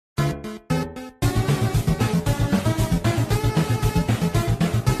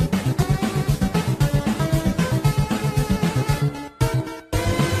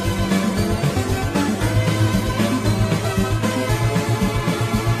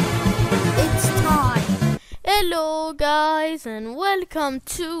Hello guys and welcome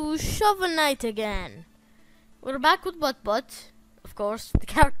to Shovel Knight again. We're back with Butt. Of course, the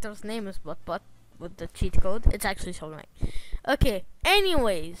character's name is Butt with the cheat code. It's actually Shovel Knight. Okay,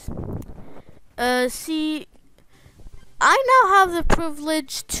 anyways. See, I now have the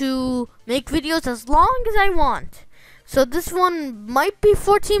privilege to make videos as long as I want. So this one might be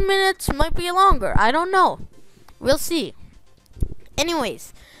 14 minutes, might be longer. I don't know. We'll see.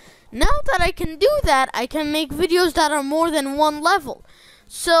 Anyways. Now that I can do that, I can make videos that are more than one level.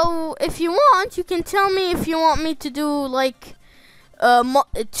 So, if you want, you can tell me if you want me to do like 2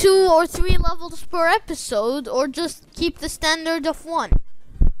 or 3 levels per episode, or just keep the standard of 1.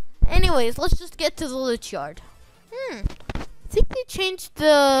 Anyways, let's just get to the Lich Yard. I think they changed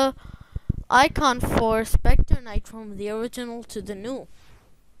the icon for Spectre Knight from the original to the new.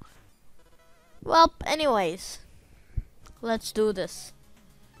 Well, anyways, let's do this.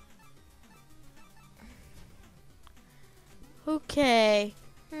 Okay.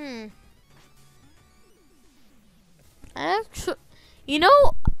 Actually,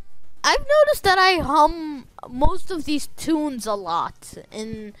 I've noticed that I hum most of these tunes a lot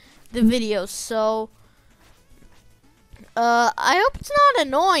in the videos, so I hope it's not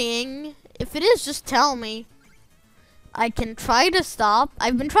annoying. If it is, just tell me. I can try to stop.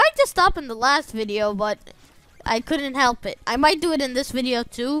 I've been trying to stop in the last video, but I couldn't help it. I might do it in this video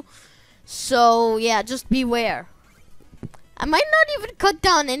too, so yeah, just beware. I might not even cut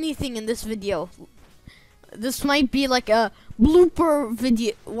down anything in this video. This might be like a blooper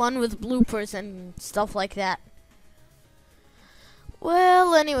video, one with bloopers and stuff like that.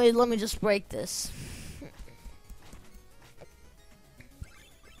 Well, anyway, let me just break this.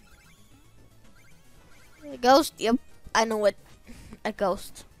 A ghost? Yep, I know it. A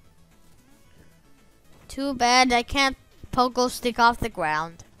ghost. Too bad I can't pogo stick off the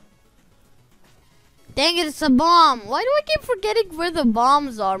ground. Dang it, it's a bomb. Why do I keep forgetting where the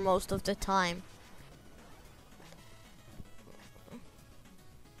bombs are most of the time?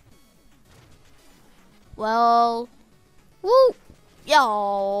 Well, woo,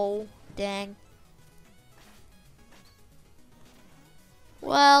 yo, dang.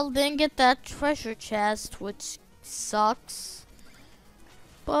 Well, didn't get that treasure chest, which sucks.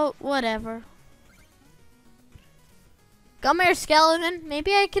 But whatever. Come here, skeleton.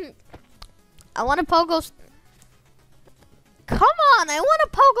 Maybe I can... I want a pogo. Come on, I want a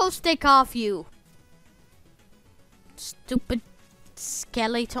pogo stick off you. Stupid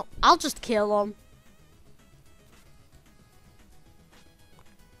skeleton. I'll just kill him.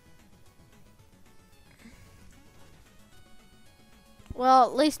 Well,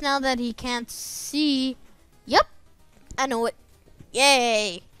 at least now that he can't see. Yep, I know it.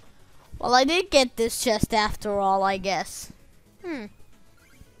 Yay. Well, I did get this chest after all, I guess.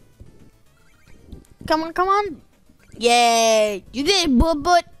 Come on. Yay. You did,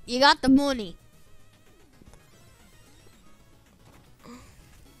 but you got the money.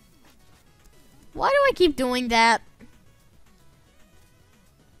 Why do I keep doing that?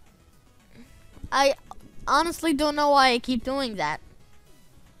 I honestly don't know why I keep doing that.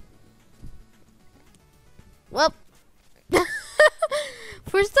 Well,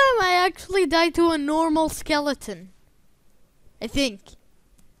 first time I actually died to a normal skeleton. I think.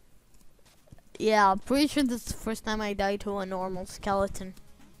 Yeah, I'm pretty sure this is the first time I died to a normal skeleton.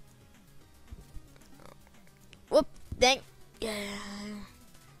 Whoop, dang. Yeah.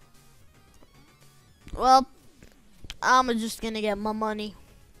 Well, I'm just gonna get my money.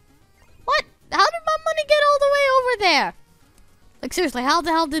 What? How did my money get all the way over there? Like, seriously, how the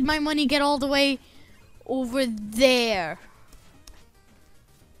hell did my money get all the way over there?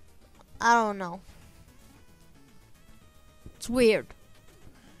 I don't know. It's weird.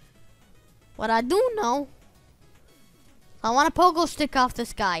 What I do know, I want a pogo stick off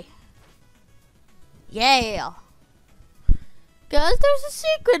this guy. Yeah. Cause there's a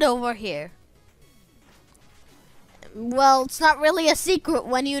secret over here. Well, it's not really a secret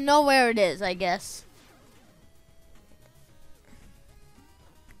when you know where it is, I guess.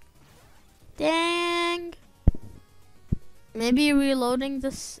 Dang. Maybe reloading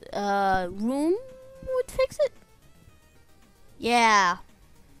this room would fix it? Yeah.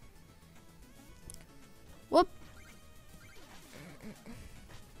 Whoop.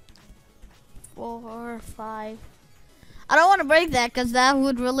 4, 5. I don't want to break that because that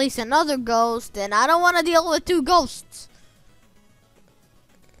would release another ghost, and I don't want to deal with 2 ghosts.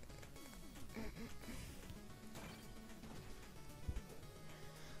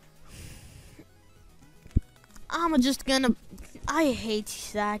 I'm just gonna... I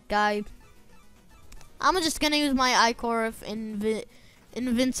hate that guy. I'm just gonna use my Ichor of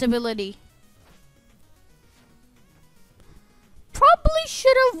invincibility. probably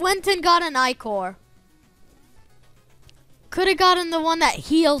should have went and got an Ichor. Could have gotten the one that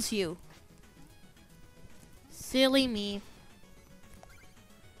heals you. Silly me.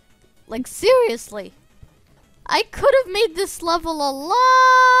 Like, seriously. I could have made this level a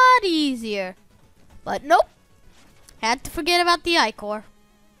lot easier. But nope. Had to forget about the Ichor.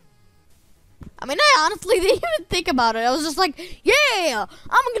 I mean, I honestly didn't even think about it. I was just like, yeah,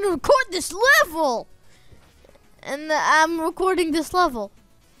 I'm going to record this level. And I'm recording this level.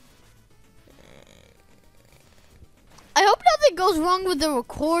 I hope nothing goes wrong with the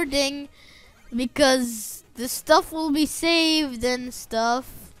recording, because the stuff will be saved and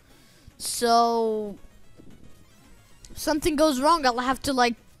stuff. So, if something goes wrong, I'll have to,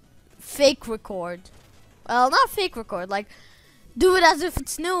 like, fake record. Well, not fake record, like, do it as if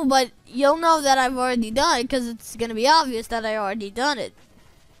it's new, but you'll know that I've already done it, because it's going to be obvious that I already done it.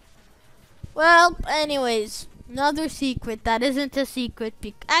 Well, anyways, another secret that isn't a secret.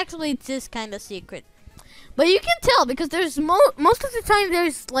 Actually, it is kind of secret. But you can tell, because there's most of the time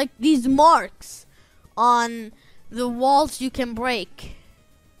there's, like, these marks on the walls you can break.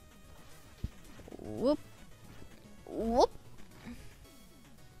 Whoop. Whoop.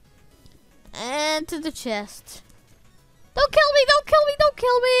 And to the chest. Don't kill me, don't kill me, don't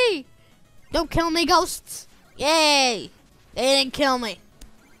kill me! Don't kill me, ghosts! Yay! They didn't kill me.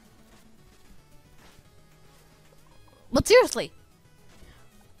 But seriously,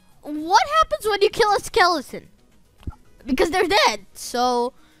 what happens when you kill a skeleton? Because they're dead,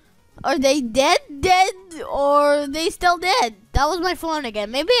 so are they dead, or are they still dead? That was my phone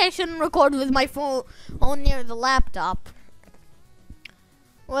again. Maybe I shouldn't record with my phone near the laptop.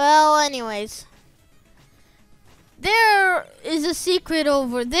 Well, anyways. There is a secret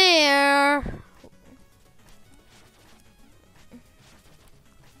over there.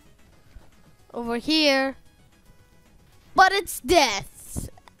 Over here. But it's death.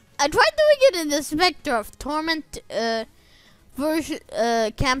 I tried doing it in the Spectre of Torment version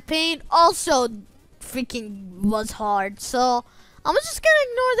campaign. Also freaking was hard. So I'm just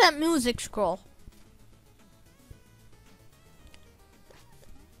gonna ignore that music scroll.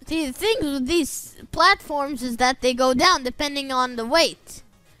 See, the thing with these platforms is that they go down depending on the weight.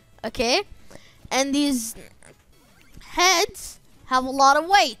 Okay? And these heads have a lot of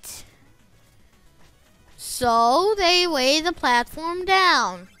weight. So they weigh the platform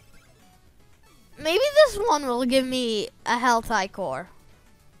down. Maybe this one will give me a health Ichor.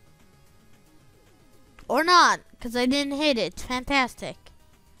 Or not, because I didn't hit it. Fantastic.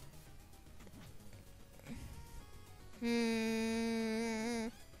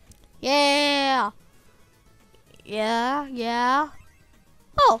 Yeah. Yeah.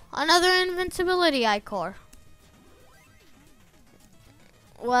 Oh, another invincibility Ichor.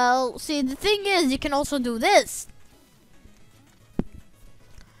 Well, see, the thing is, you can also do this.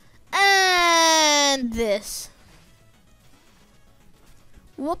 And this.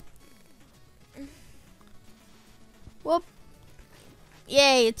 Whoop. Whoop.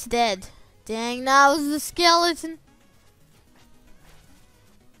 Yay, it's dead. Dang, that was the skeleton.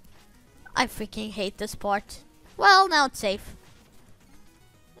 I freaking hate this part. Well, now it's safe.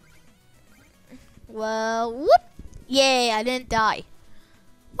 Well, whoop. Yay, I didn't die.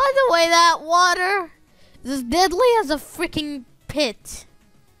 By the way, that water is as deadly as a freaking pit.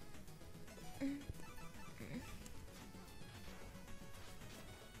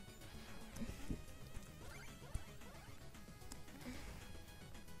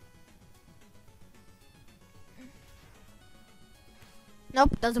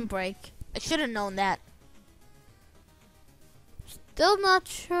 Nope, doesn't break. I should have known that. Still not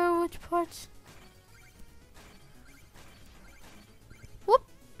sure which parts. Whoop.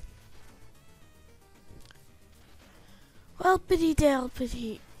 Well, pity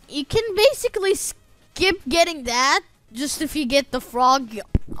Delpity. You can basically skip getting that just if you get the frog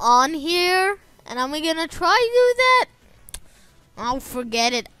on here. And I'm gonna try to do that. I'll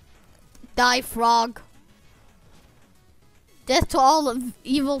forget it. Die, frog. Death to all of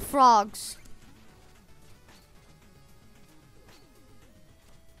evil frogs.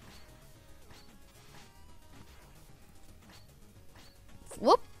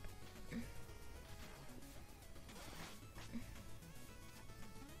 Whoop.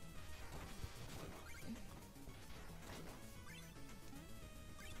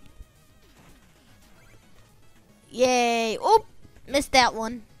 Yay. Oop. Missed that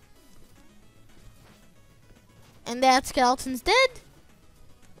one. And that skeleton's dead.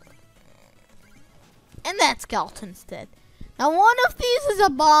 And that skeleton's dead. Now one of these is a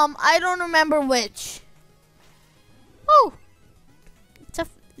bomb. I don't remember which. Oh.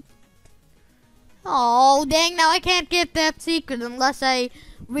 Oh, dang, now I can't get that secret unless I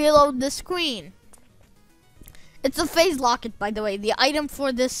reload the screen. It's a phase locket, by the way, the item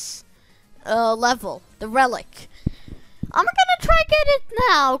for this level, the relic. I'm gonna try get it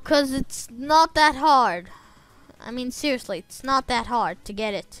now, cause it's not that hard. I mean, seriously, it's not that hard to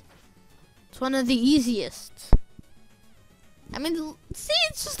get it. It's one of the easiest. I mean, see,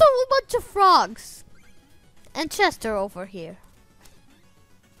 it's just a whole bunch of frogs. And Chester over here.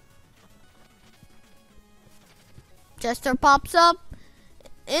 Chester pops up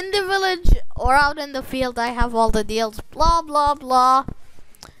in the village or out in the field. I have all the deals. Blah, blah, blah.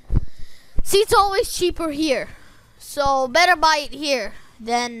 See, it's always cheaper here. So, better buy it here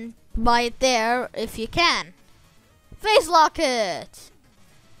than buy it there if you can. Phase locket!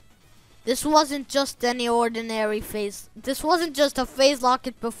 This wasn't just any ordinary phase. This wasn't just a phase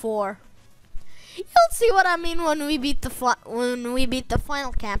locket before. You'll see what I mean when we beat the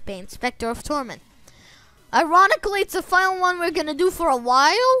final campaign, Spectre of Torment. Ironically, it's the final one we're gonna do for a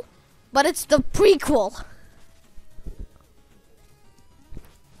while, but it's the prequel.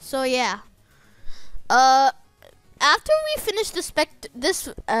 So yeah. After we finish this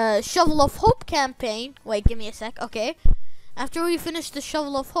Shovel of Hope campaign, wait, give me a sec. Okay. After we finish the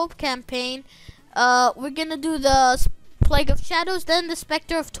Shovel of Hope campaign, we're gonna do the Plague of Shadows, then the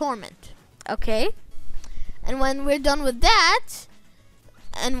Spectre of Torment. Okay. And when we're done with that,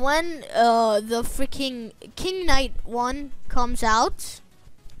 and when the freaking King Knight one comes out,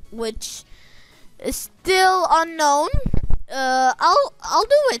 which is still unknown, I'll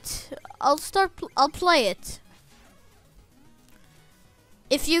do it. I'll play it.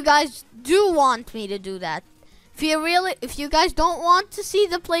 If you guys do want me to do that. If you guys don't want to see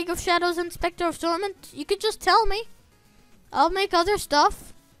the Plague of Shadows and Spectre of Torment, you could just tell me. I'll make other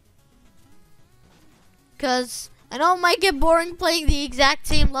stuff. Cause I know it might get boring playing the exact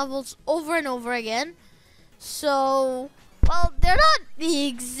same levels over and over again. So, well, they're not the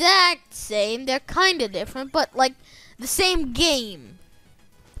exact same. They're kind of different, but like the same game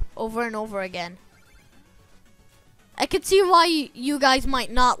over and over again. I could see why you guys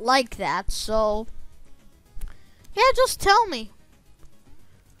might not like that, so yeah, just tell me.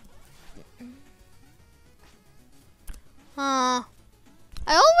 I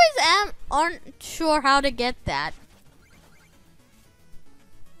always aren't sure how to get that.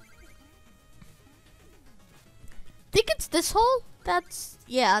 Think it's this hole?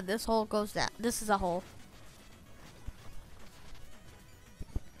 Yeah, this hole goes down. This is a hole.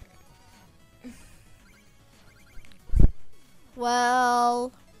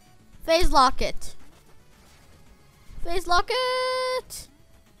 Well, phase locket. Phase locket.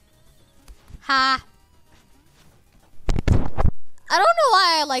 Ha. I don't know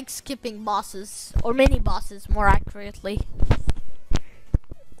why I like skipping bosses, or mini bosses more accurately,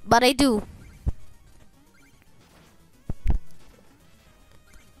 but I do.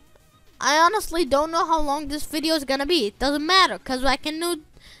 I honestly don't know how long this video is gonna be. It doesn't matter, cause I can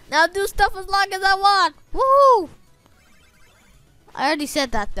now do stuff as long as I want. Woohoo! I already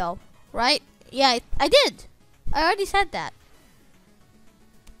said that though, right? Yeah, I did. I already said that.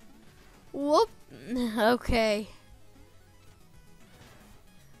 Whoop. Okay.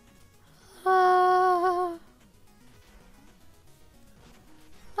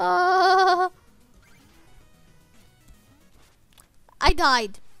 I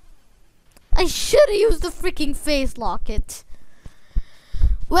died. I should have used the freaking phase locket.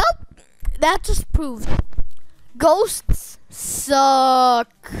 Well, that just proved ghosts suck.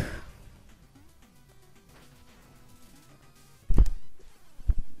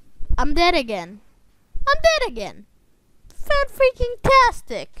 I'm dead again. I'm dead again.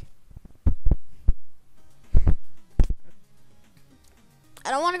 Fan-freaking-tastic. I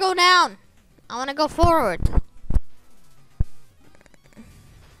don't want to go down. I want to go forward.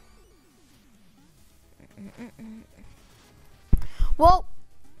 Whoa.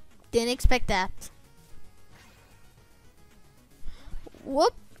 Didn't expect that.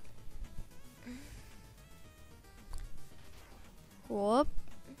 Whoop. Whoop.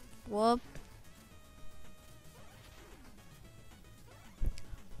 Whoop.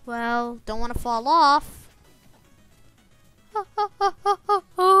 Well, don't want to fall off.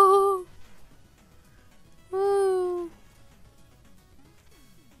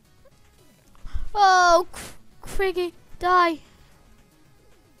 Oh, Criggy, die.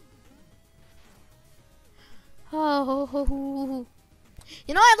 Oh.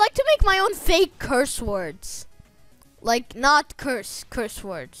 You know, I'd like to make my own fake curse words. Like, not curse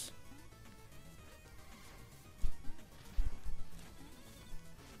words.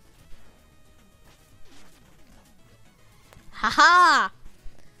 Haha!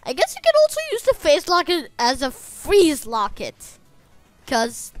 I guess you can also use the face locket as a freeze locket,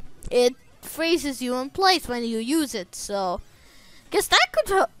 because it freezes you in place when you use it. So, guess that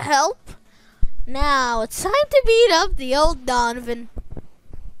could help. Now it's time to beat up the old Donovan.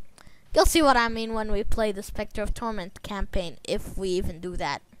 You'll see what I mean when we play the Spectre of Torment campaign, if we even do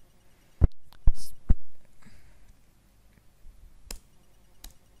that.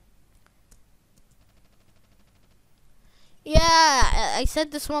 Yeah, I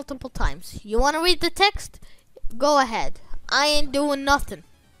said this multiple times. You want to read the text? Go ahead. I ain't doing nothing.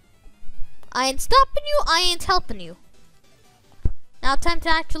 I ain't stopping you. I ain't helping you. Now time to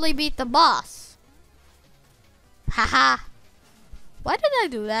actually beat the boss. Haha. Why did I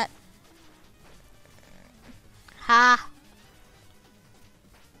do that? Ha.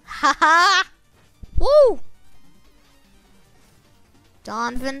 Ha ha. Woo.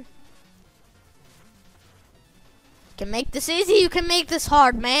 Donovan. You can make this easy, you can make this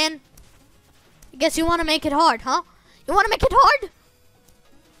hard, man. I guess you want to make it hard, huh? You want to make it hard?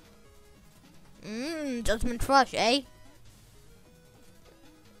 Judgment Rush, eh?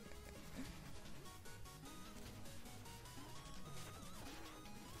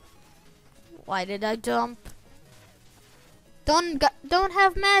 Why did I jump? Don't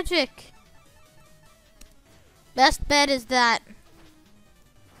have magic. Best bet is that.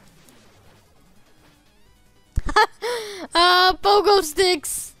 Pogo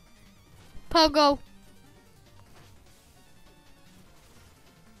sticks. Pogo.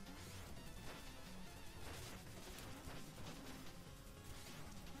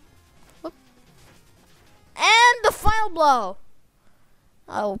 Whoop. And the final blow.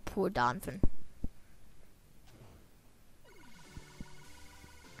 Oh, poor Donovan.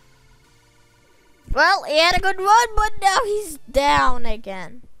 Well, he had a good run, but now he's down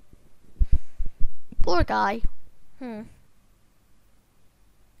again. Poor guy. You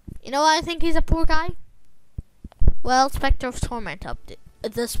know why I think he's a poor guy? Well, Spectre of Torment update.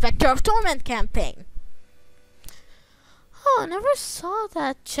 The Spectre of Torment campaign. Oh, I never saw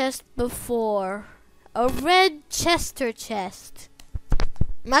that chest before. A red Chester chest.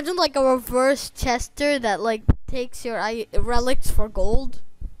 Imagine like a reverse Chester that like takes your relics for gold.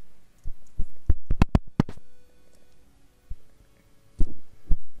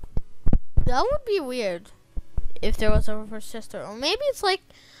 That would be weird if there was a reverse Chester. Or maybe it's like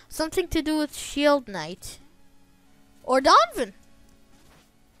something to do with Shield Knight. Or Donovan.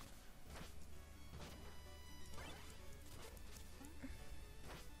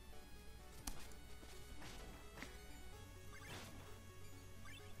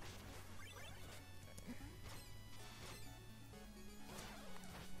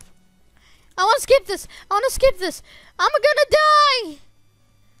 I want to skip this. I want to skip this. I'm gonna die.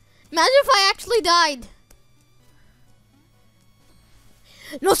 Imagine if I actually died.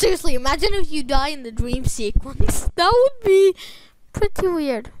 No, seriously, imagine if you die in the dream sequence. That would be pretty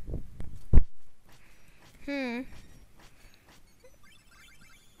weird.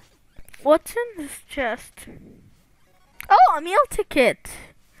 What's in this chest? Oh, a meal ticket.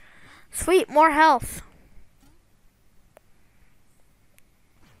 Sweet, more health.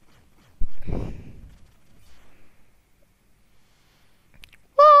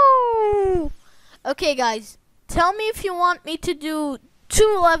 Woo! Okay, guys, tell me if you want me to do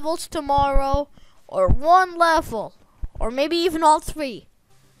 2 levels tomorrow, or 1 level, or maybe even all 3.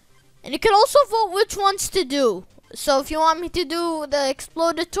 And you can also vote which ones to do. So if you want me to do the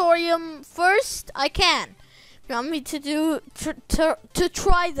Explodatorium first, I can. If you want me to do to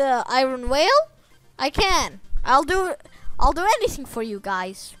try the Iron Whale, I can. I'll do anything for you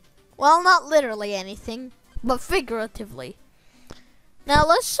guys. Well, not literally anything, but figuratively. Now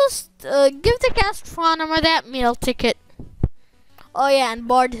let's just give the gastronomer that meal ticket. Oh yeah, and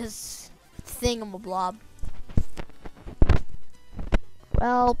board his thingamablob.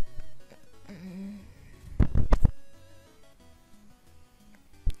 Well,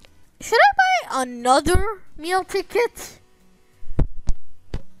 should I buy another meal ticket?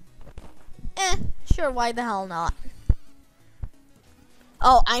 Sure, why the hell not?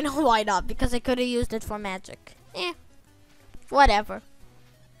 Oh, I know why not, because I could have used it for magic. Whatever.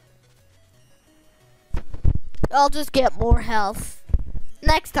 I'll just get more health.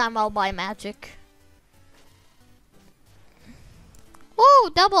 Next time I'll buy magic. Whoa,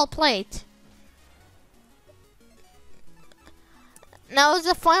 double plate. Now as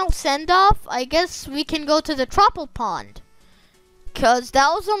a final send-off, I guess we can go to the Troupple Pond. Because that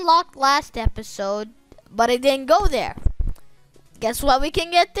was unlocked last episode, but I didn't go there. Guess what we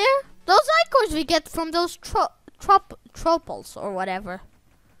can get there? Those icons we get from those Trouples or whatever.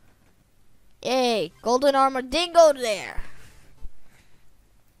 Yay, golden armor didn't go there.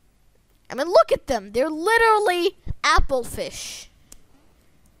 I mean, look at them. They're literally apple fish.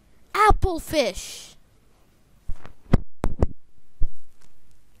 Apple fish.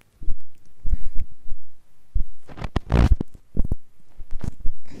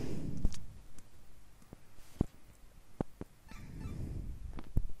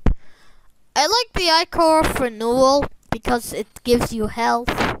 I like the Ichor of Renewal because it gives you health.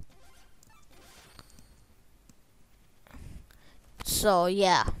 So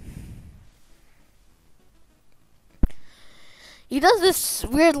yeah. He does this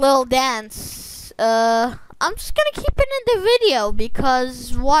weird little dance. I'm just gonna keep it in the video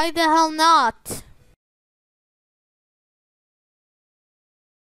because why the hell not?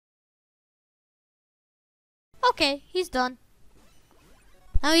 Okay, he's done.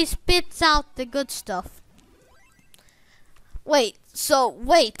 Now he spits out the good stuff. Wait,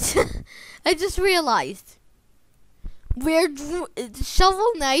 I just realized.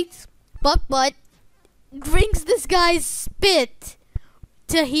 Shovel Knight, Butt drinks this guy's spit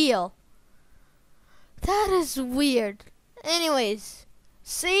to heal. That is weird. Anyways,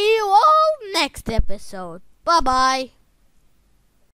 see you all next episode. Bye bye.